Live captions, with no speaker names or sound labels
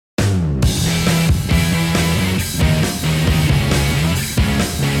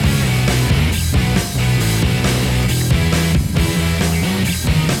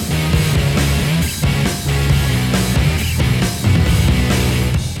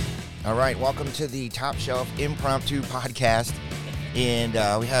right, welcome to the Top Shelf Impromptu podcast. And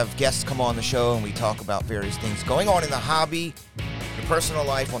we have guests come on the show, and we talk about various things going on in the hobby, your personal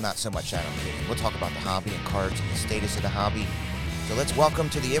life. Well, not so much that, I'm kidding. We'll talk about the hobby and cards and the status of the hobby. So let's welcome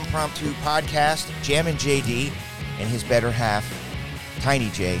to the Impromptu podcast, Jammin JD and his better half,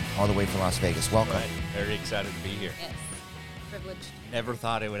 Tiny J, all the way from Las Vegas. Welcome. Right. Very excited to be here. Yes, privileged. Never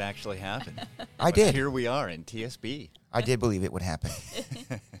thought it would actually happen. I did. Here we are in TSB. I did believe it would happen.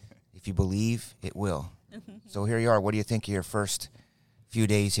 If you believe, it will. So here you are. What do you think of your first few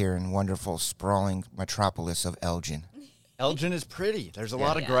days here in wonderful, sprawling metropolis of Elgin? Elgin is pretty. There's a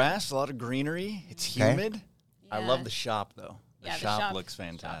lot of grass, a lot Yeah. It's humid. I love the shop, though. The shop looks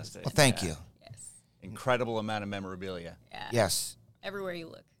fantastic. Well, thank you. Yes. Incredible amount of memorabilia. Yeah. Yes. Everywhere you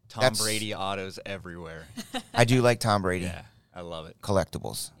look. Tom Brady autos everywhere. I do like Tom Brady. Yeah, I love it.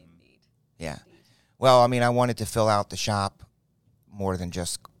 Collectibles. Indeed. Yeah. Well, I mean, I wanted to fill out the shop more than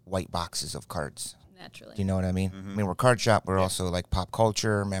just white boxes of cards. Naturally. Do you know what I mean? I mean, we're a card shop. We're also like pop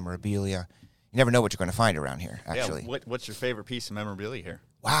culture, memorabilia. You never know what you're going to find around here, actually. Yeah, what's your favorite piece of memorabilia here?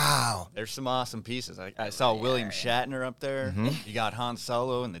 Wow. There's some awesome pieces. I saw William Shatner up there. You got Han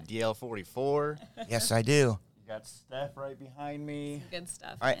Solo and the DL-44. Yes, I do. You got Steph right behind me. Good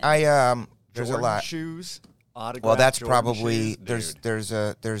stuff. There's Jordan a lot. shoes. Well, that's Jordan probably shoes,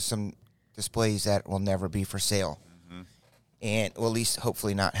 there's some displays that will never be for sale, and well, at least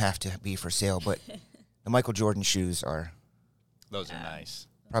hopefully not have to be for sale. But the Michael Jordan shoes are Those are nice.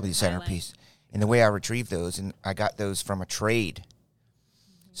 probably the centerpiece. And the way I retrieved those, and I got those from a trade.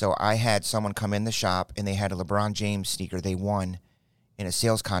 So I had someone come in the shop, and they had a LeBron James sneaker they won in a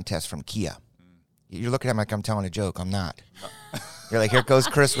sales contest from Kia. You're looking at me like I'm telling a joke. I'm not. You're like, here goes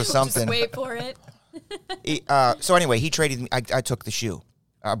Chris with something. Just wait for it. So anyway, he traded me. I took the shoe.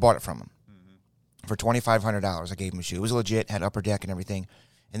 I bought it from him for $2,500. I gave him a shoe. It was legit, had Upper Deck and everything.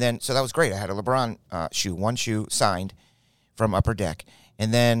 And then, so that was great. I had a LeBron shoe, one shoe signed from Upper Deck.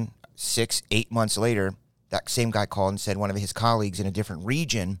 And then 6-8 months later, that same guy called and said one of his colleagues in a different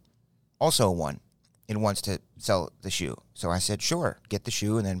region also won and wants to sell the shoe. So I said, sure, get the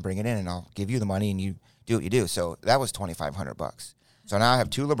shoe and then bring it in, and I'll give you the money and you do what you do. So that was $2,500. So now I have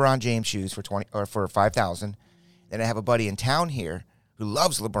two LeBron James shoes for $5,000. Then I have a buddy in town here who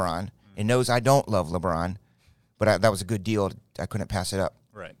loves LeBron and knows I don't love LeBron, but that was a good deal. I couldn't pass it up.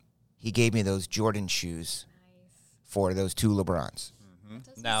 Right. He gave me those Jordan shoes for those two LeBrons.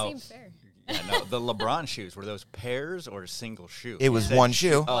 Doesn't seem fair. Yeah, no, the LeBron shoes, were those pairs or a single shoe? It was one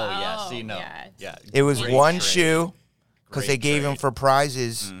shoe. Oh, yeah. See, no. Yeah. It was Great one trade. shoe because they Great gave him trade. for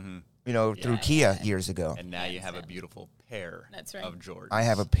prizes, through Kia years ago. And now you have a beautiful pair of Jordans. I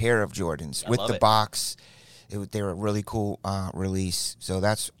have a pair of Jordans with the box. They were a really cool release. So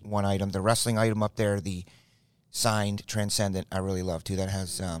that's one item. The wrestling item up there, the signed Transcendent, I really love too. That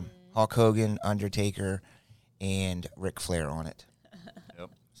has Hulk Hogan, Undertaker, and Ric Flair on it. Yep.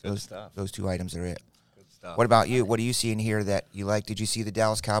 Good stuff. Those two items are it. Good stuff. What about you? What do you see in here that you like? Did you see the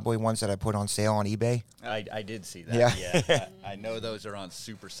Dallas Cowboy ones that I put on sale on eBay? I did see that. Yeah. I know those are on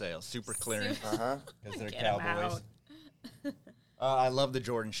super sale, super clearance. Because they're Get 'em Cowboys. out. I love the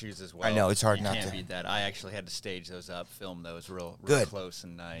Jordan shoes as well. I know, it's hard not You to. can't beat that. I actually had to stage those up, film those real Good. close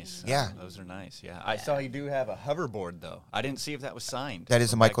and nice. Yeah. Those are nice, yeah. I saw you do have a hoverboard, though. I didn't see if that was signed. That is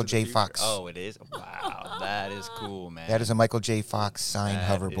a From Back Michael to the J. Future. Fox. Oh, it is? Wow. That is cool, man. That is a Michael J. Fox signed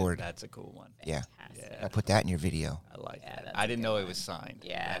hoverboard. That's a cool one. Yeah. Fantastic. I put that in your video. I like that. that's I a didn't good know one. it was signed.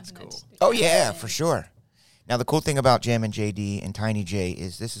 Yeah. That's cool. Oh, yeah, for sure. Now, the cool thing about Jammin JD and Tiny J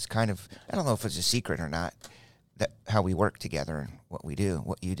is this is kind of, I don't know if it's a secret or not, that how we work together and what we do,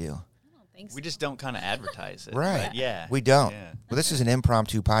 what you do. I don't think so. We just don't kind of advertise it. Right. But yeah. We don't. Yeah. Well, this is an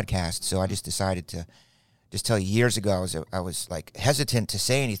impromptu podcast, so I just decided to just tell you years ago I was like hesitant to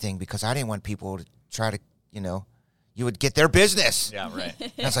say anything because I didn't want people to try to, you would get their business. Yeah, right.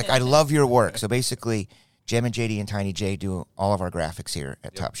 And I was like, I love your work. So basically, Jammin JD and Tiny J do all of our graphics here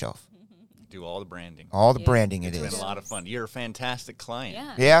at Top Shelf. Do all the branding. All the branding It's it been is. a lot of fun. You're a fantastic client.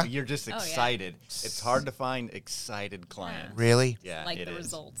 Yeah. Yeah? You're just yeah. excited. It's hard to find excited clients. Really? Yeah, Like it the is.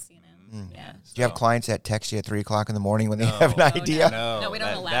 results, Yeah. Do you have clients that text you at 3 o'clock in the morning when they have an No. idea? No, No, we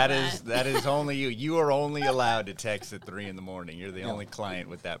don't allow that that. is that is only you. You are only allowed to text at 3 in the morning. You're the only client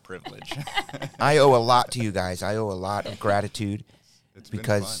with that privilege. I owe a lot to you guys. I owe a lot of gratitude It's been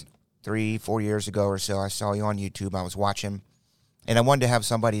because fun. 3-4 years ago or so, I saw you on YouTube. I was watching, and I wanted to have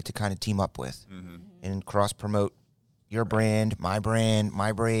somebody to kind of team up with and cross-promote your brand, my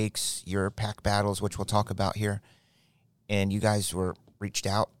breaks, your pack battles, which we'll talk about here. And you guys reached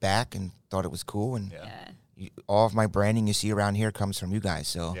out back and thought it was cool, and all of my branding you see around here comes from you guys.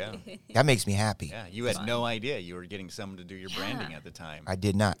 So that makes me happy. Yeah, you had no idea you were getting someone to do your branding at the time. I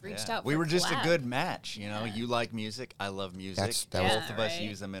did not. Reached out. We were just a good match. You know, you like music, I love music. Both of us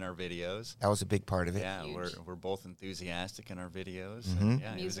use them in our videos. That was a big part of it. Yeah, we're both enthusiastic in our videos.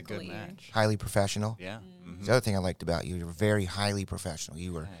 Yeah, it was a good match. Highly professional. Yeah. The other thing I liked about you, you were very highly professional.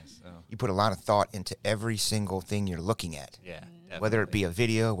 You were you put a lot of thought into every single thing you're looking at. Yeah, definitely. Whether it be a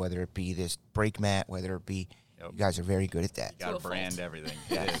video, whether it be this break mat, whether it be you guys are very good at that. You got to brand everything.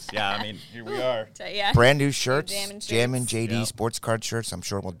 It is. Yeah, I mean, here we are. Brand new shirts, Jammin JD Yep. sports card shirts. I'm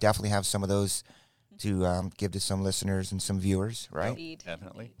sure we'll definitely have some of those to give to some listeners and some viewers, right? Indeed.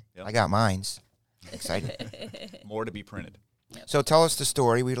 Definitely. Yep. I got mines. Excited. More to be printed. So tell us the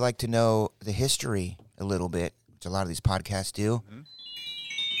story. We'd like to know the history a little bit, which a lot of these podcasts do.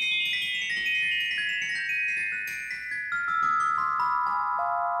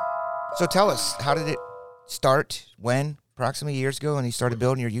 So tell us, how did it start? When? Approximately years ago, and you started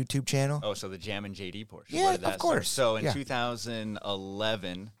building your YouTube channel? Oh, so the Jammin JD portion. Yeah, Where did that of course. Start? So in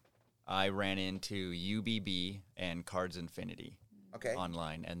 2011, I ran into UBB and Cards Infinity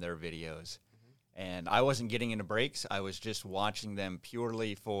online and their videos. And I wasn't getting into breaks. I was just watching them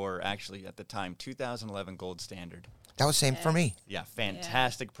purely for, actually, at the time, 2011 Gold Standard. That was same for me. Yeah,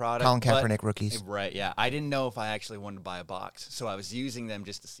 fantastic product. Colin Kaepernick rookies. Right, yeah. I didn't know if I actually wanted to buy a box, so I was using them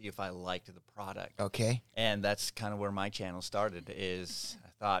just to see if I liked the product. Okay. And that's kind of where my channel started, is I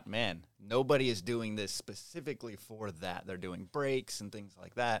thought, man, nobody is doing this specifically for that. They're doing breaks and things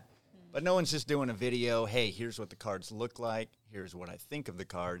like that. But no one's just doing a video, hey, here's what the cards look like, here's what I think of the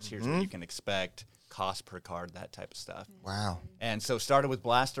cards, here's what you can expect, cost per card, that type of stuff. Wow. And so started with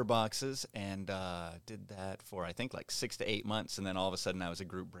blaster boxes and did that for, I think, like 6 to 8 months. And then all of a sudden I was a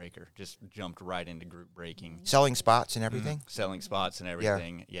group breaker, just jumped right into group breaking. Selling spots and everything? Selling spots and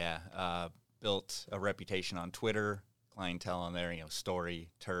everything, built a reputation on Twitter, clientele on there, Story,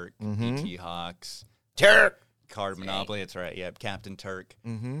 Turk, ET Hawks. Turk! Card Monopoly, that's right. Yeah, Captain Turk.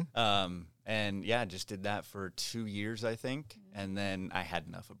 And just did that for 2 years, I think. And then I had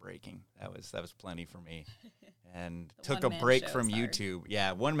enough of breaking. That was plenty for me. And took a break from YouTube.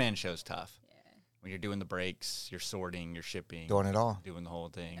 Yeah, one-man show's tough. Yeah. When you're doing the breaks, you're sorting, you're shipping. Doing it all. Doing the whole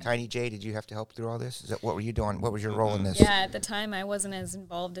thing. Tiny J, did you have to help through all this? What were you doing? What was your role in this? Yeah, at the time I wasn't as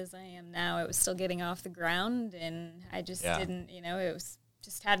involved as I am now. It was still getting off the ground, and I just didn't, it was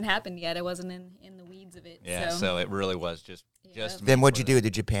just hadn't happened yet. I wasn't in the weeds of it. Yeah, so it really was just Then what'd you do?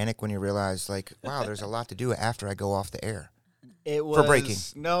 Did you panic when you realized, like, wow, there's a lot to do after I go off the air? It was, for breaking.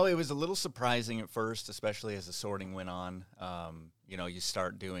 No, it was a little surprising at first, especially as the sorting went on. You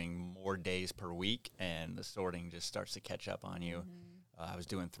start doing more days per week, and the sorting just starts to catch up on you. I was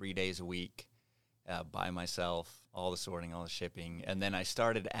doing 3 days a week by myself, all the sorting, all the shipping. And then I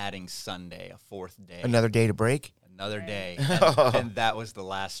started adding Sunday, a fourth day. Another day to break? Another day. And that was the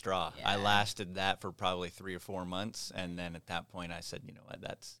last straw. Yeah. I lasted that for probably 3 or 4 months. And then at that point, I said, you know what,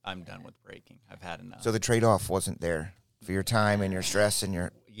 I'm done with breaking. I've had enough. So the trade-off wasn't there for your time and your stress and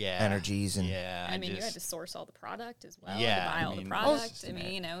your energies. And I mean, you had to source all the product as well. Yeah. To buy all the product.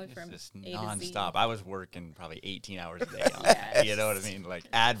 From just A nonstop. to Z. I was working probably 18 hours a day on that. You know what I mean? Like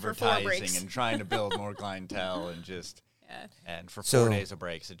advertising and trying to build more clientele and just... And for 4 days of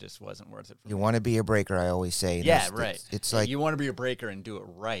breaks, it just wasn't worth it for me. You want to be a breaker, I always say. Yeah, right. It's like... You want to be a breaker and do it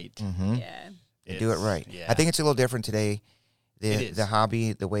right. Yeah. Do it right. Yeah. I think it's a little different today. The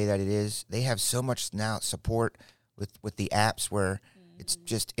hobby, the way that it is, they have so much now support with the apps where it's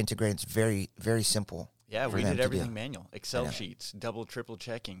just integrated. It's very, very simple. Yeah, we did everything manual. Excel sheets, double, triple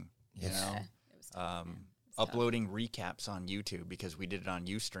checking. Yes. It was uploading recaps on YouTube because we did it on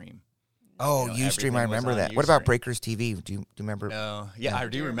Ustream. Oh, Ustream, I remember that. What about Breakers TV? Do you remember? No. Yeah, I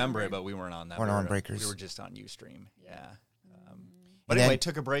do remember it, but we weren't on that. Weren't on Breakers. We were just on Ustream, But anyway,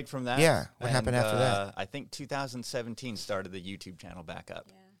 took a break from that. Yeah. What happened after that? I think 2017 started the YouTube channel back up.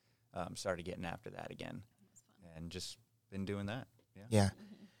 Yeah. Started getting after that again. And just been doing that. Yeah.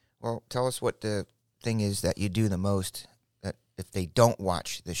 Well, tell us what the thing is that you do the most that if they don't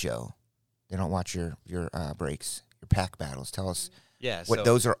watch the show, they don't watch your breaks, your pack battles. Tell us what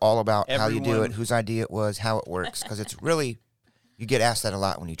those are all about, how you do it, whose idea it was, how it works, because it's really, you get asked that a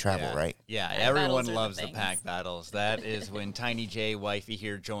lot when you travel, right? Yeah, everyone loves the pack battles. That is when Tiny J, wifey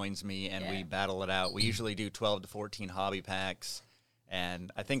here, joins me, and we battle it out. We usually do 12 to 14 hobby packs,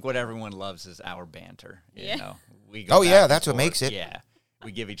 and I think what everyone loves is our banter. You know? We go that's what makes it. Yeah.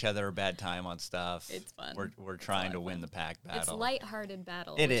 We give each other a bad time on stuff. It's fun. We're trying to win the pack battle. It's lighthearted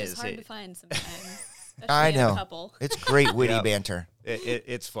battle. It which is hard to find sometimes. I know. It's great witty banter.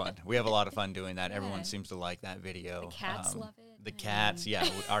 It's fun. We have a lot of fun doing that. Everyone seems to like that video. The cats love it. The cats,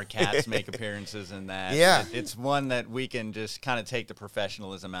 our cats make appearances in that. Yeah. It's one that we can just kind of take the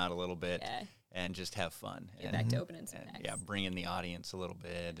professionalism out a little bit and just have fun. Get back to opening some packs. Yeah, bring in the audience a little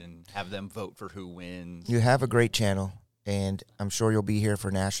bit and have them vote for who wins. You have a great channel, and I'm sure you'll be here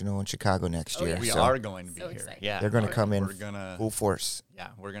for National in Chicago next year. We so are going to be here. Excited. Yeah, they're going to come in full force. Yeah,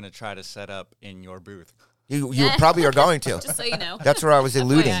 we're going to try to set up in your booth. You probably are going to. Just so you know. That's where I was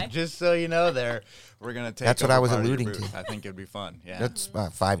alluding. FYI. Just so you know, we're going to take. That's what over I was part of your alluding booth. to. I think it'd be fun. Yeah, That's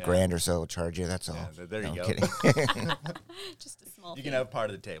about $5,000 or so will charge you. That's all. Yeah, there you No, go. I'm kidding. Just a small You can have part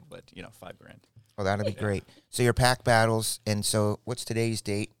of the table, but $5,000. Well, that'll be great. So your pack battles, and so what's today's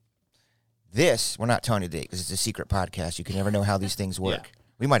date? We're not telling you the date because it's a secret podcast. You can never know how these things work. Yeah.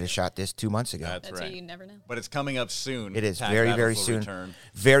 We might have shot this 2 months ago. That's right. What you never know. But it's coming up soon. It is Pack very, battles very will soon. return.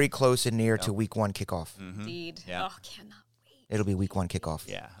 Very close and near to week 1 kickoff. Indeed. Yeah. Oh, cannot wait. It'll be week 1 kickoff.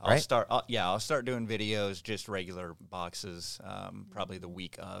 Yeah, right? I'll start doing videos, just regular boxes, probably the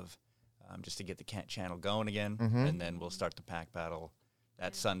week of, just to get the channel going again, and then we'll start the pack battle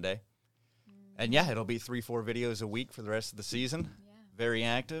that Sunday. And it'll be 3-4 videos a week for the rest of the season. Yeah. Very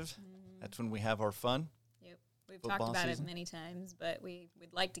active. That's when we have our fun. Yep. We've Football talked about season. it many times, but we'd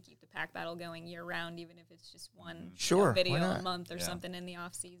like to keep the pack battle going year round, even if it's just one Sure, video why a not? month or Yeah. something in the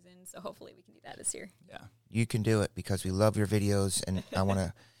off season. So hopefully we can do that this year. Yeah. You can do it because we love your videos, and I want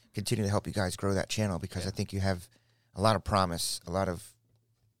to continue to help you guys grow that channel because I think you have a lot of promise, a lot of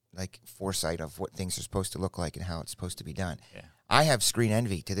foresight of what things are supposed to look like and how it's supposed to be done. Yeah. I have screen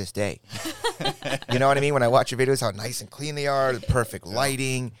envy to this day. You know what I mean? When I watch your videos, how nice and clean they are, the perfect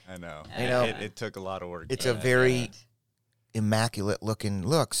lighting. I know. You know, it took a lot of work. It's a very immaculate looking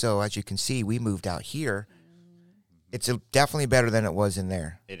look. So as you can see, we moved out here. It's definitely better than it was in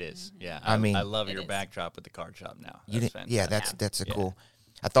there. It is. Yeah. I mean, I love it your is. backdrop with the card shop now. You That's didn't, fantastic. that's a cool.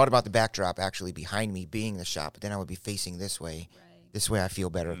 I thought about the backdrop actually behind me being the shop, but then I would be facing this way. Right. This way I feel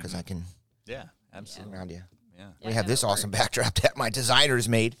better because I can Yeah, absolutely. around you. Yeah. We have this awesome backdrop that my designers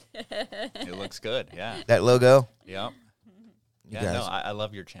made. It looks good. Yeah. That logo. Yep. You Yeah, guys. no, I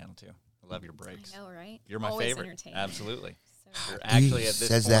love your channel too. I love your breaks. I know, right? You're my Always favorite. entertaining. Absolutely. So You're He actually at this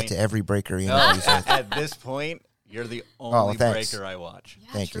says point. that to every breaker he No, interviews with. at this point, you're the only thanks. breaker I watch.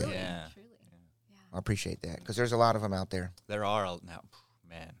 yeah, Thank you. truly, Yeah. Truly. I appreciate that because there's a lot of them out there. There are now,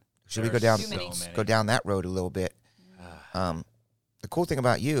 man. Should we there go are down? Too many. Go down that road a little bit. The cool thing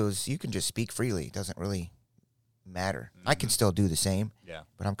about you is you can just speak freely. It doesn't really matter. I can still do the same, Yeah,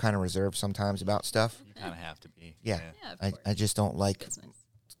 but I'm kind of reserved sometimes about stuff. you kind of have to be. Yeah. Yeah, of I course. just don't like Business.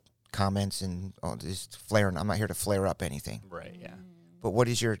 comments and just flaring. I'm not here to flare up anything. Right. Yeah. But what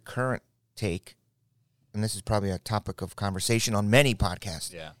is your current take? And this is probably a topic of conversation on many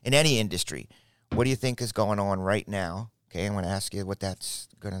podcasts Yeah. in any industry. What do you think is going on right now? Okay, I'm going to ask you what that's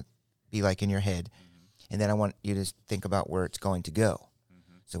going to be like in your head. And then I want you to think about where it's going to go.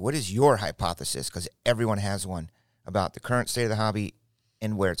 So what is your hypothesis? Because everyone has one about the current state of the hobby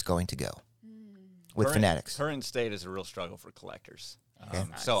and where it's going to go with fanatics. Current state is a real struggle for collectors. Okay.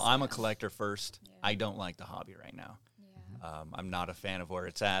 So I'm a collector first. I don't like the hobby right now. I'm not a fan of where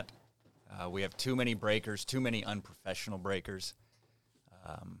it's at. We have too many breakers, too many unprofessional breakers.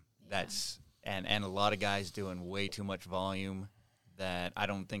 And a lot of guys doing way too much volume that I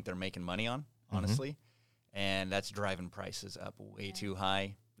don't think they're making money on, honestly. And that's driving prices up way too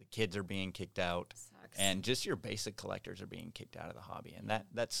high. The kids are being kicked out. Sucks. And just your basic collectors are being kicked out of the hobby. And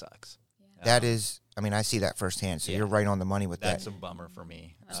that sucks. That is, I mean, I see that firsthand. So Yeah. you're right on the money with That's that. a bummer for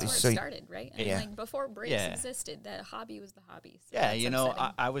me. That's So- where so it you- started, right? Yeah. Like before breaks Yeah. existed, that hobby was the hobby. So Yeah, it's you know,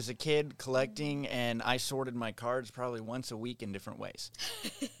 upsetting. I was a kid collecting, and I sorted my cards probably once a week in different ways.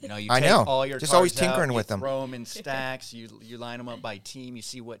 You know, you I take know. all your Just cards always out, tinkering you with them. throw them in stacks. You line them up by team. You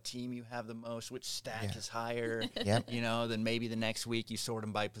see what team you have the most, which stack is higher. Yep. You know, then maybe the next week you sort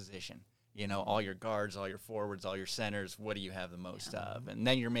them by position. You know, all your guards, all your forwards, all your centers. What do you have the most of? And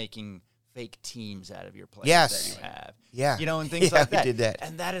then you're making fake teams out of your players Yes. that you have. Yeah. You know, and things Yeah, like we that. did that.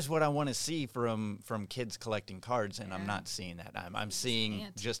 And that is what I want to see from kids collecting cards, and I'm not seeing that. I'm seeing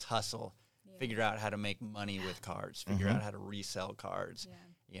can't. just hustle, figure out how to make money with cards, figure out how to resell cards. Yeah.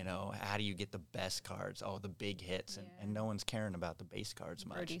 You know, how do you get the best cards? Oh, the big hits, and no one's caring about the base cards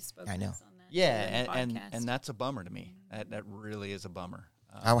much. Brody spoke I know. to us on that Yeah, too in the and podcast. that's a bummer to me. That really is a bummer.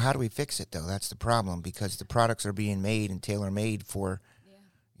 How do we fix it, though? That's the problem because the products are being made and tailor-made for,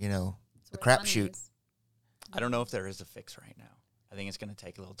 you know, the That's where money crapshoot. is. I don't know if there is a fix right now. I think it's going to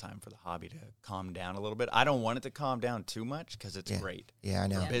take a little time for the hobby to calm down a little bit. I don't want it to calm down too much because it's great. Yeah, I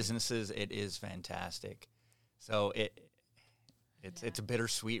know. For businesses, it is fantastic. So it's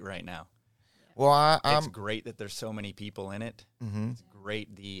bittersweet right now. Well, It's great that there's so many people in it. Mm-hmm. It's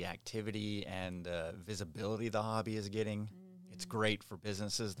great the activity and visibility the hobby is getting. It's great for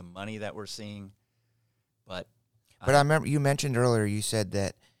businesses, the money that we're seeing. But I remember you mentioned earlier, you said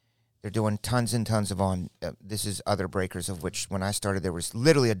that they're doing tons and tons of this is other breakers, of which when I started there was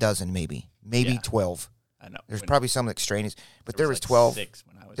literally a dozen, maybe 12. I know. There's probably some extraneous, but there was like 12. 6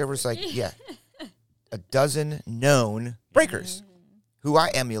 when I was there was like, a dozen known breakers who I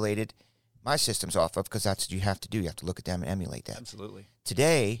emulated my systems off of, because that's what you have to do. You have to look at them and emulate that. Absolutely.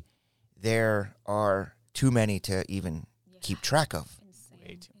 Today, there are too many to even keep track of.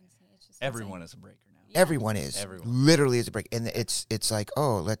 Way too many. Everyone is a breaker now. Yeah. Everyone is. Everyone. Literally is a break. And it's like,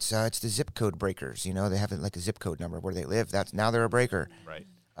 it's the zip code breakers. You know, they have like a zip code number where they live. Now they're a breaker. Right.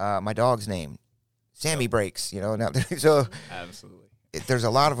 My dog's name, Sammy Breaks. You know, now so absolutely. There's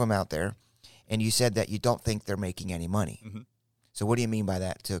a lot of them out there. And you said that you don't think they're making any money. Mm-hmm. So what do you mean by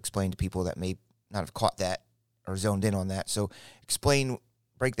that, to explain to people that may not have caught that or zoned in on that? So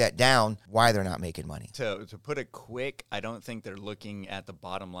break that down, why they're not making money. To put it quick, I don't think they're looking at the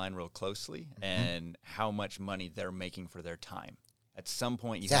bottom line real closely and how much money they're making for their time. At some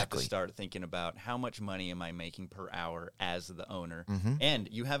point, you have to start thinking about how much money am I making per hour as the owner. And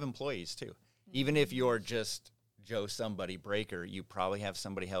you have employees, too. Even if you're just Joe somebody breaker, you probably have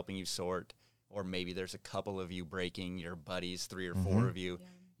somebody helping you sort, or maybe there's a couple of you breaking, your buddies, 3 or 4 of you.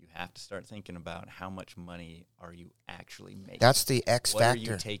 You have to start thinking about how much money are you actually making. That's the X factor. What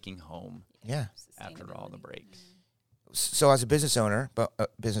are you taking home after all the breaks? So as a business owner,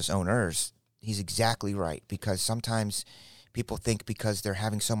 business owners, he's exactly right, because sometimes people think because they're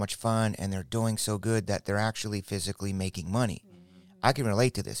having so much fun and they're doing so good that they're actually physically making money. I can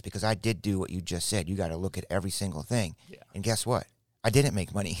relate to this because I did do what you just said. You got to look at every single thing. Yeah. And guess what? I didn't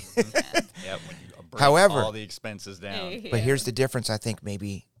make money. When you break However, all the expenses down. But here's the difference. I think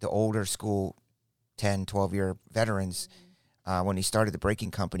maybe the older school 10, 12-year veterans, when he started the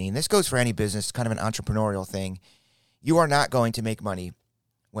breaking company, and this goes for any business, kind of an entrepreneurial thing, you are not going to make money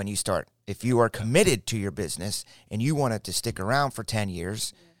when you start. If you are committed to your business and you want it to stick around for 10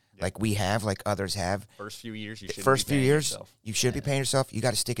 years, like we have, like others have. First few years, you should you should be paying yourself. You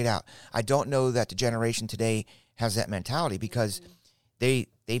got to stick it out. I don't know that the generation today has that mentality, because they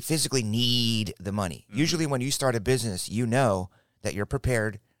physically need the money. Usually when you start a business, you know that you're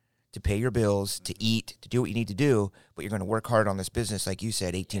prepared to pay your bills, to eat, to do what you need to do, but you're going to work hard on this business, like you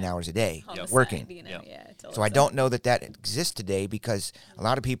said, 18 hours a day, working. So I don't know that exists today, because a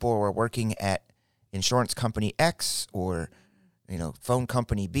lot of people are working at insurance company X or phone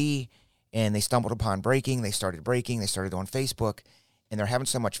company B, and they stumbled upon breaking. They started on Facebook, and they're having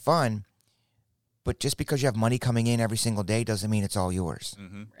so much fun. But just because you have money coming in every single day doesn't mean it's all yours.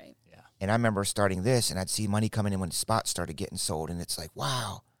 Right. Yeah. And I remember starting this, and I'd see money coming in when spots started getting sold, and it's like,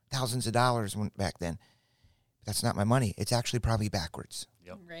 wow, thousands of dollars went back then. But that's not my money. It's actually probably backwards.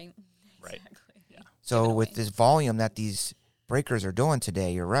 Yep. Right. Exactly. Yeah. So with this volume that these breakers are doing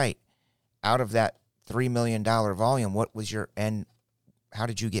today, you're right. Out of that $3 million volume, what was your end? How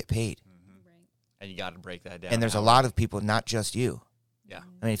did you get paid? Right. And you got to break that down. And there's a lot of people, not just you. Yeah.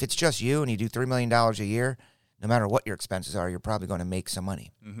 I mean, if it's just you and you do $3 million a year, no matter what your expenses are, you're probably going to make some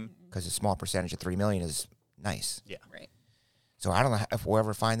money, because a small percentage of $3 million is nice. Yeah. Right. So I don't know if we'll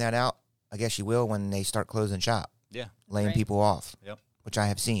ever find that out. I guess you will when they start closing shop. Yeah. Laying people off. Yep. Which I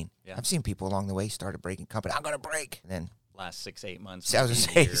have seen. Yeah. I've seen people along the way start a breaking company. I'm going to break. And then last 6-8 months. I was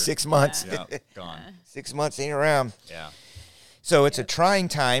going to say 6 months. Yeah. Gone. 6 months ain't around. Yeah. So it's a trying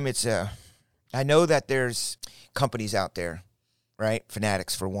time. I know that there's companies out there, right?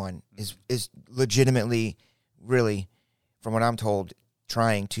 Fanatics, for one, is legitimately, really, from what I'm told,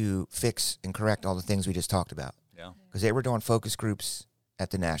 trying to fix and correct all the things we just talked about. Yeah. Because they were doing focus groups at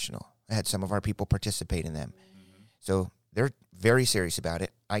the National. I had some of our people participate in them. So they're very serious about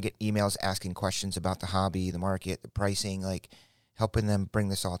it. I get emails asking questions about the hobby, the market, the pricing, like helping them bring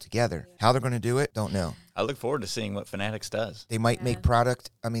this all together. How they're going to do it, don't know. I look forward to seeing what Fanatics does. They might make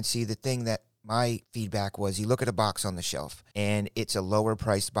product. I mean, see, the thing that my feedback was, you look at a box on the shelf, and it's a lower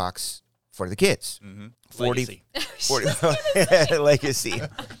priced box for the kids. 40 Legacy.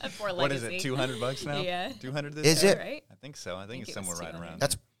 What is it, $200 now? Yeah. 200 this Is year? it? Right? I think so. I think it's somewhere right around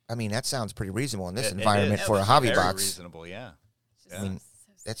That's, I mean, that sounds pretty reasonable in this It environment is. for a hobby Very box. reasonable, yeah. I mean,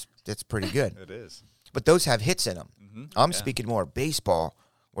 that's pretty good. It is. But those have hits in them. I'm Yeah. speaking more baseball,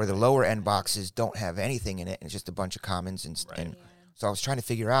 where the lower end boxes don't have anything in it, and it's just a bunch of commons. And so I was trying to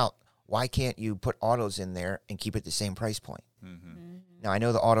figure out, why can't you put autos in there and keep it the same price point? Now, I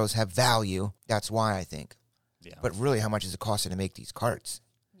know the autos have value. That's why, I think. Yeah. But really, how much is it costing to make these carts?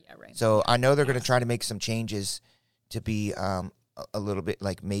 Yeah, right. So I know they're going to try to make some changes to be a little bit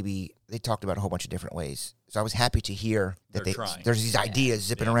like, maybe they talked about a whole bunch of different ways. So I was happy to hear that They're trying. there's these ideas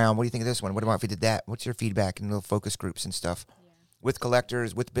zipping around. What do you think of this one? What about if we did that? What's your feedback in little focus groups and stuff? Yeah. with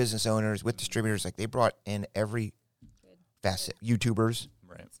collectors, with business owners, with distributors. Like they brought in every facet. YouTubers.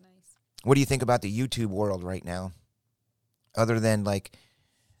 Right. That's nice. What do you think about the YouTube world right now? Other than like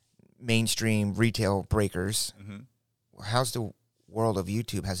mainstream retail breakers, how's the world of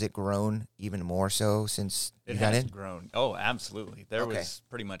YouTube? Has it grown even more so since you got in? It has grown. Oh, absolutely. There was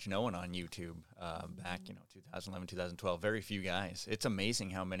pretty much no one on YouTube back, 2011, 2012. Very few guys. It's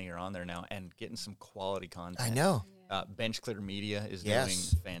amazing how many are on there now and getting some quality content. I know. Bench Clear Media is doing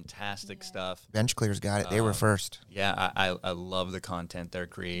fantastic stuff. Bench Clear's got it. They were first. Yeah, I love the content they're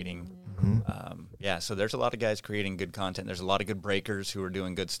creating. So there's a lot of guys creating good content. There's a lot of good breakers who are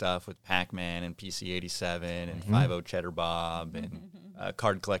doing good stuff with Pac-Man and PC87 and 50 Cheddar Bob and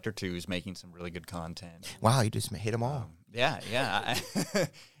Card Collector 2 is making some really good content. Wow, you just hit them all. Yeah.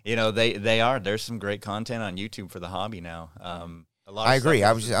 They are. There's some great content on YouTube for the hobby now. A lot. I agree.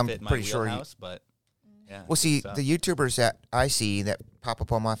 I'm pretty pretty sure. But yeah. Well, see, the YouTubers that I see that pop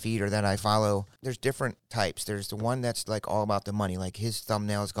up on my feed or that I follow, there's different types. There's the one that's like all about the money. Like his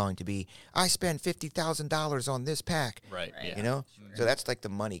thumbnail is going to be, I spent $50,000 on this pack. Right. Yeah. You know? So that's like the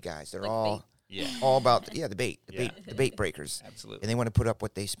money guys. They're Like all bait. all about the bait, the bait breakers. Absolutely. And they want to put up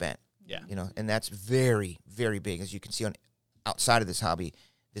what they spent. Yeah. And that's very, very big, as you can see on outside of this hobby,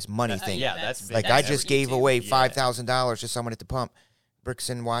 this money thing. That's big. Like That's I just YouTube. gave away $5,000 to someone at the pump.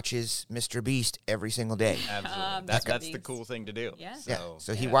 Brixton watches Mr. Beast every single day. Absolutely. That's the cool thing to do. Yeah.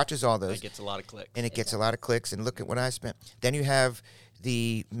 So he watches all those. It gets a lot of clicks. And it gets a lot of clicks, and look at what I spent. Then you have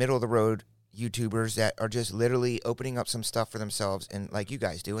the middle-of-the-road YouTubers that are just literally opening up some stuff for themselves, and like you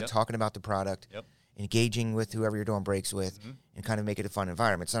guys do, and talking about the product, engaging with whoever you're doing breaks with, and kind of make it a fun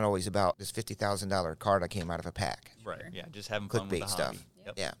environment. It's not always about this $50,000 card I came out of a pack. Right. Yeah, just having fun with Clickbait the stuff.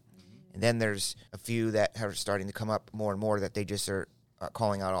 hobby. Yeah. And then there's a few that are starting to come up more and more that they just are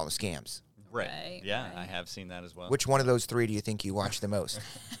calling out all the scams. Right. Yeah, I have seen that as well. Which one of those three do you think you watch the most?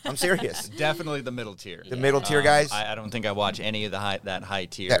 I'm serious. Definitely the middle tier. The middle tier guys? I don't think I watch any of that high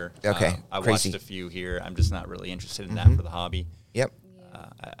tier. Okay, I crazy. watched a few here. I'm just not really interested in that for the hobby. Yep.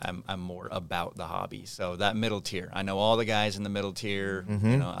 I'm more about the hobby. So that middle tier, I know all the guys in the middle tier.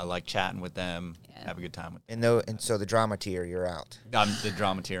 I like chatting with them, have a good time with them. And so the drama tier, you're out. The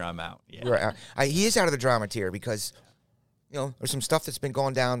drama tier, I'm out. Yeah. You're out. He is out of the drama tier because, there's some stuff that's been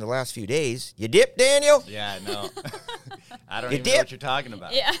going down the last few days. You dip, Daniel? Yeah, no. I don't You even know dip? what you're talking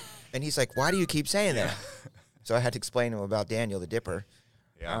about. Yeah. And he's like, why do you keep saying that? So I had to explain to him about Daniel the Dipper.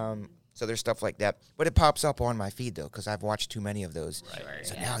 Yeah. So there's stuff like that. But it pops up on my feed, though, because I've watched too many of those. Right.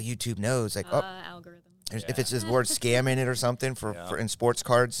 So now YouTube knows, like, Algorithm. if it's this word scam in it or something for in sports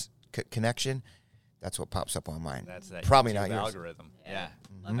cards connection, that's what pops up on mine. That's that Probably YouTube not yours. algorithm. Yeah.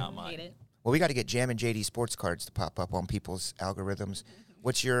 Love Not it, mine. hate it. Well, we got to get Jammin JD sports cards to pop up on people's algorithms.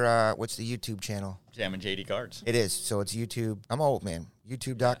 What's your what's the YouTube channel? Jammin JD cards. It is. So it's YouTube. I'm old, man.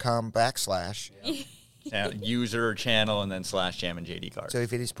 YouTube.com / user or channel and then / Jammin JD cards. So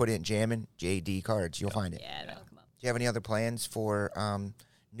if you just put in Jammin JD cards, you'll find it. Yeah, that'll come up. Do you have any other plans for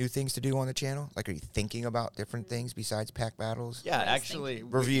new things to do on the channel? Like, are you thinking about different things besides pack battles? Yeah, actually.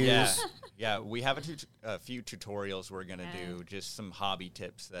 Reviews. Yeah, we have a few tutorials we're going to do, just some hobby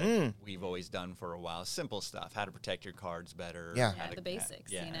tips that we've always done for a while. Simple stuff, how to protect your cards better. Yeah. The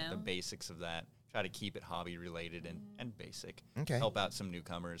basics, the basics of that. Try to keep it hobby related and basic. Okay. Help out some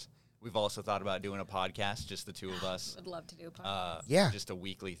newcomers. We've also thought about doing a podcast, just the two of us. Would love to do a podcast. Just a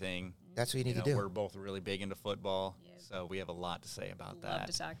weekly thing. That's what you need to do. We're both really big into football, so we have a lot to say about that. Love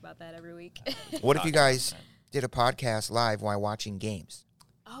to talk about that every week. What if you guys did a podcast live while watching games?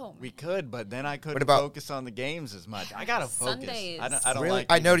 Oh, We could, but then I couldn't about- focus on the games as much. I gotta focus. Sundays. I don't Really? like.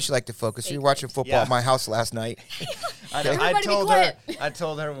 I noticed you like to focus. You were watching football Yeah. at my house last night. I Everybody be told quiet. her. I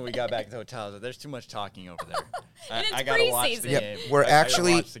told her when we got back to the hotel that there's too much talking over there. And it's I gotta watch the preseason. game. Yep. We're I gotta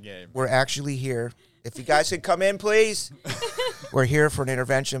actually watch the game. we're actually here. If you guys could come in, please. We're here for an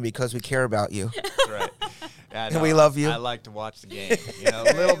intervention because we care about you. That's right. Yeah, And we love you. I like to watch the game. A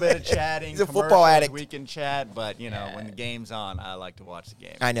little bit of chatting. He's a football commercials, addict. We can chat, but when the game's on, I like to watch the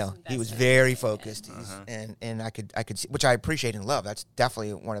game. I know he was very focused, and I could see, which I appreciate and love. That's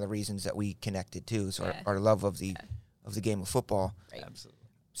definitely one of the reasons that we connected too. So our love of the game of football. Right. Absolutely.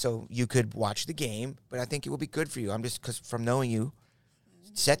 So you could watch the game, but I think it will be good for you. I'm just because from knowing you,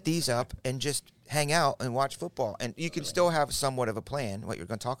 set these up and just hang out and watch football, and you can still have somewhat of a plan what you're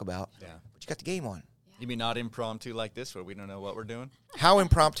going to talk about. Yeah. But you got the game on. You mean not impromptu like this, where we don't know what we're doing? How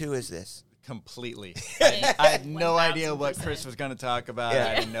impromptu is this? Completely. I had no idea what 1000%. Chris was going to talk about.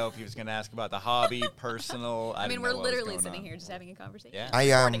 Yeah. I didn't know if he was going to ask about the hobby, personal. I mean, didn't we're know what was literally going sitting on. here just having a conversation.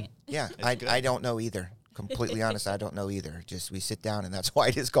 Yeah. Recording it. I good. I don't know either. Completely honest, I don't know either. Just we sit down, and that's why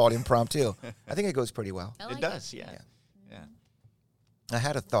it is called impromptu. I think it goes pretty well. I like It does, yeah. I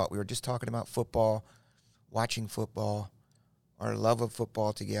had a thought. We were just talking about football, watching football, our love of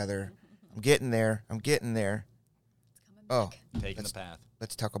football together. I'm getting there. Oh, Taking the path.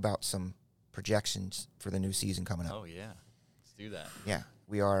 let's talk about some projections for the new season coming up. Oh, yeah. Let's do that. Yeah,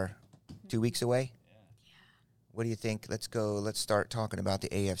 we are 2 weeks away. What do you think? Let's start talking about the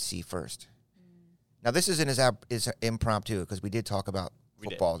AFC first. Now, this isn't as impromptu because we did talk about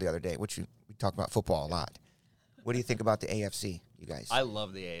football the other day, which we talk about football a lot. What do you think about the AFC, you guys? I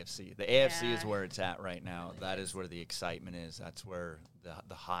love the AFC. The AFC is where it's at right now. That is where the excitement is. That's where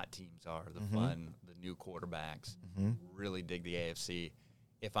the hot teams are, the fun, the new quarterbacks. Really dig the AFC.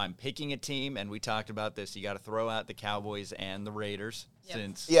 If I'm picking a team, and we talked about this, you got to throw out the Cowboys and the Raiders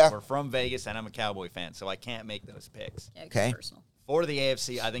since we're from Vegas and I'm a Cowboy fan, so I can't make those picks. Yeah, Okay. personal. For the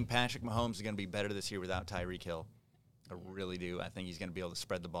AFC, I think Patrick Mahomes is going to be better this year without Tyreek Hill. I really do. I think he's going to be able to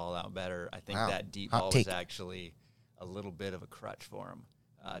spread the ball out better. I think that deep ball is actually a little bit of a crutch for him.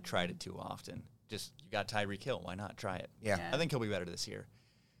 Tried it too often. Just, you got Tyreek Hill. Why not try it? Yeah. I think he'll be better this year.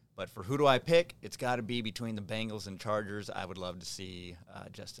 But for who do I pick? It's got to be between the Bengals and Chargers. I would love to see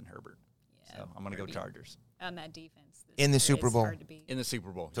Justin Herbert. Yeah, So I'm going to go Chargers. On that defense. In the Super Bowl. In the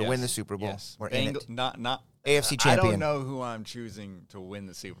Super Bowl. To win the Super Bowl. Yes. We're in it. Not AFC I champion. don't know who I'm choosing to win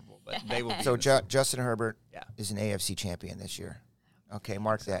the Super Bowl, but they will be. So Justin Herbert Yeah. is an AFC champion this year. Okay,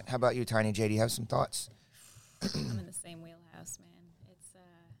 mark that. How about you, Tiny J? Do you have some thoughts? I'm in the same wheelhouse, man.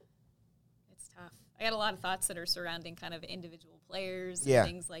 It's tough. I got a lot of thoughts that are surrounding kind of individual players and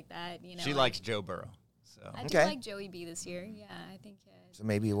things like that. You know, She likes Joe Burrow. So I do like Joey B this year. Yeah, I think. So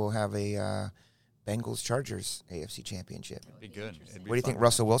maybe we'll have a Bengals-Chargers AFC championship. be good. It'd be What do you think fun.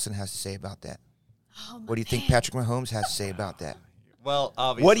 Russell Wilson has to say about that? Oh, What do you think Patrick Mahomes has to say about that? Well,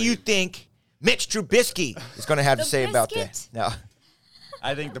 obviously. What do you think Mitch Trubisky is going to have to The say about that? biscuit? No,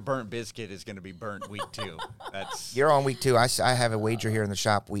 I think the burnt biscuit is going to be burnt week 2. That's you're on week 2. I have a wager here in the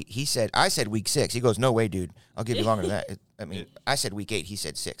shop. I said week 6. He goes, no way, dude. I'll give you longer than that. I said week 8. He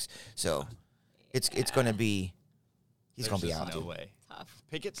said 6. So it's going to be. He's going to be there's out. just no dude. way. tough.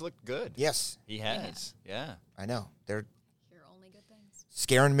 Pickett's looked good. Yes, He has. Yeah. I know. They're Hear only good things.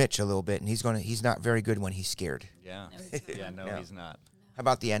 scaring Mitch a little bit, and he's not very good when he's scared. Yeah. No, he's not. Yeah, no, No. he's not. How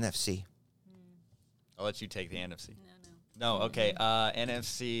about the NFC? I'll let you take the NFC. No. No, okay.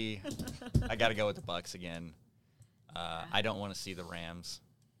 NFC, I got to go with the Bucks again. I don't want to see the Rams,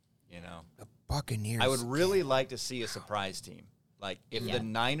 you know. The Buccaneers. I would really like to see a surprise team. Like, if the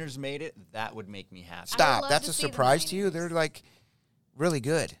Niners made it, that would make me happy. Stop. love That's to a see the surprise to you? Niners. They're like really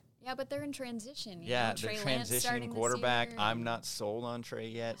good. Yeah, but they're in transition. You Yeah, know? the Trey Lance transition starting this quarterback, year, I'm and- not sold on Trey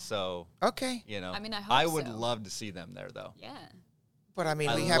yet, so, Okay. you know. I mean, I hope I would so. love to see them there, though. Yeah, But, I mean,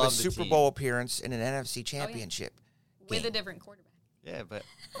 I we have a love the Super team. Bowl appearance and an NFC championship. with game. a different quarterback. Yeah, but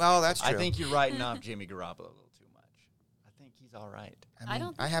Well, that's true. I think you're writing off Jimmy Garoppolo a little too much. I think he's all right. I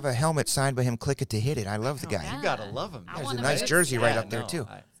don't I think have a helmet signed by him, click it to hit it. I love the guy. Yeah. You got to love him. I There's want a him nice in jersey right Seattle. up there, too.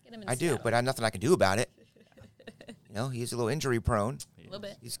 Let's get him in I do, Seattle. but I have nothing I can do about it. You know, he's a little injury prone. A little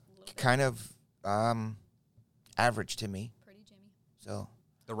bit. He's A little bit. kind of average to me. Pretty Jimmy. So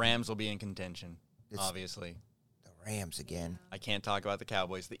The Rams will be in contention, It's- obviously. the Rams again. I can't talk about the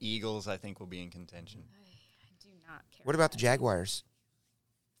Cowboys. The Eagles, I think, will be in contention. I do not care. What about the Jaguars?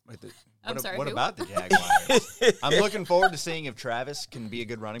 I'm sorry, What who? about the Jaguars? I'm looking forward to seeing if Travis can be a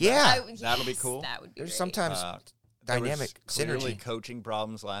good running Yeah. back. That'll be cool. That would be There's great. sometimes There was dynamic clearly synergy. coaching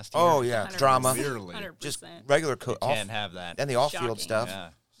problems last year. Oh, yeah. 100%. Drama. Clearly. 100%. Just regular You off, can't have that. and the off-field Shocking. stuff. Yeah.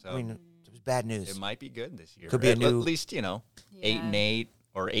 So I mean, it was bad news. it might be good this year. Could be a At new- least, you know, Yeah. 8-8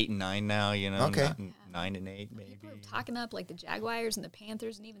 or 8-9 now. You know, Okay. 9-8 maybe. People are talking up like the Jaguars and the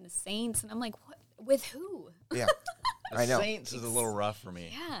Panthers and even the Saints, and I'm like, what? With who? Yeah, The I know. Saints is a little rough for me.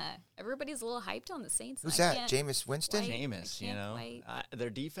 Yeah, everybody's a little hyped on the Saints. Who's I that? can't Jameis Winston? quite- Jameis, I you can't know, quite-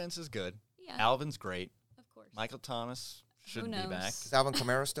 their defense is good. Yeah, Alvin's great. of course. Michael Thomas should be knows? back. Is Alvin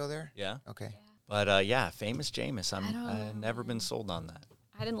Kamara still there? Yeah. Okay. But yeah, famous Jameis. I don't I've know, never been sold on that.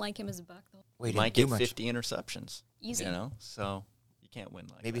 I didn't like him as a Buck though. Wait, He didn't might do get much. 50 interceptions. Easy. You know, so you can't win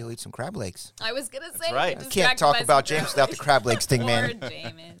like Maybe that. he'll eat some crab legs. I was gonna That's say, right. You distracted can't talk by about some James without the crab legs thing, man. Poor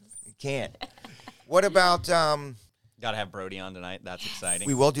Jameis. You can't. What about Got to have Brody on tonight. That's exciting.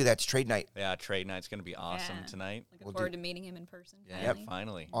 we will do that. It's trade night. Yeah, trade night's going to be awesome Yeah. tonight. Looking We'll forward do- to meeting him in person. Yeah, finally.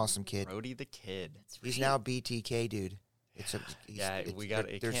 finally. Awesome kid. Brody the Kid. That's He's right. now BTK, dude. Yeah, we got.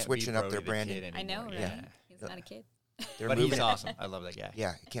 They're switching up their branding. I know, right? Yeah. He's not a kid. They're But moving he's it. awesome. I love that guy.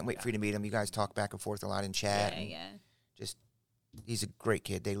 Yeah, can't wait for you to meet him. You guys talk back and forth a lot in chat. Yeah, and yeah. Just He's a great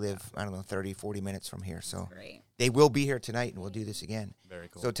kid. They live, 30, 40 minutes from here. So Great. they will be here tonight, and we'll do this again. Very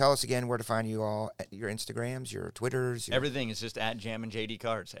cool. So tell us again where to find you all, your Instagrams, your Twitters. Everything is just at Jammin JD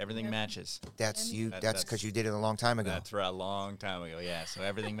Cards. Everything matches. That's you. That's because you did it a long time ago. That's right, a long time ago, yeah. So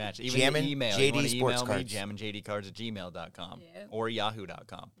everything matches. Even Jammin the email. JD you want to email Sports me, Cards. jamminjdcards@gmail.com or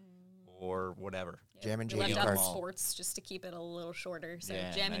yahoo.com or whatever. Jammin We left JD out Cards. sports just to keep it a little shorter. So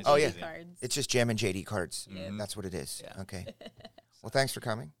Yeah, Jammin nice. JD Cards. It's just Jammin JD Cards. Yeah. That's what it is. Yeah. Okay. Well, thanks for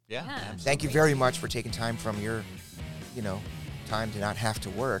coming. Yeah, Yeah. absolutely. Thank you very much for taking time from your, time to not have to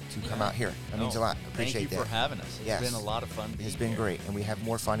work to come out here. That means a lot. Appreciate Thank you that. for having us. It's Yes. been a lot of fun being It's been here. great, and we have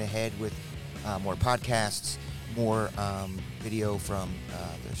more fun ahead with more podcasts, more video from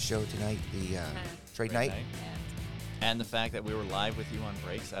the show tonight, the Trade Night. And the fact that we were live with you on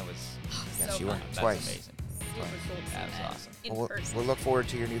breaks, that was Yes, So you were fun. that's twice. amazing. Super cool to see That was that awesome. in Well, person. we'll look forward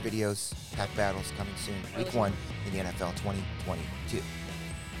to your new videos, Pack Battles, coming soon. Really Week soon. 1 in the NFL 2022.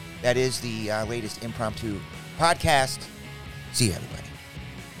 That is the latest Impromptu podcast. See you, everybody.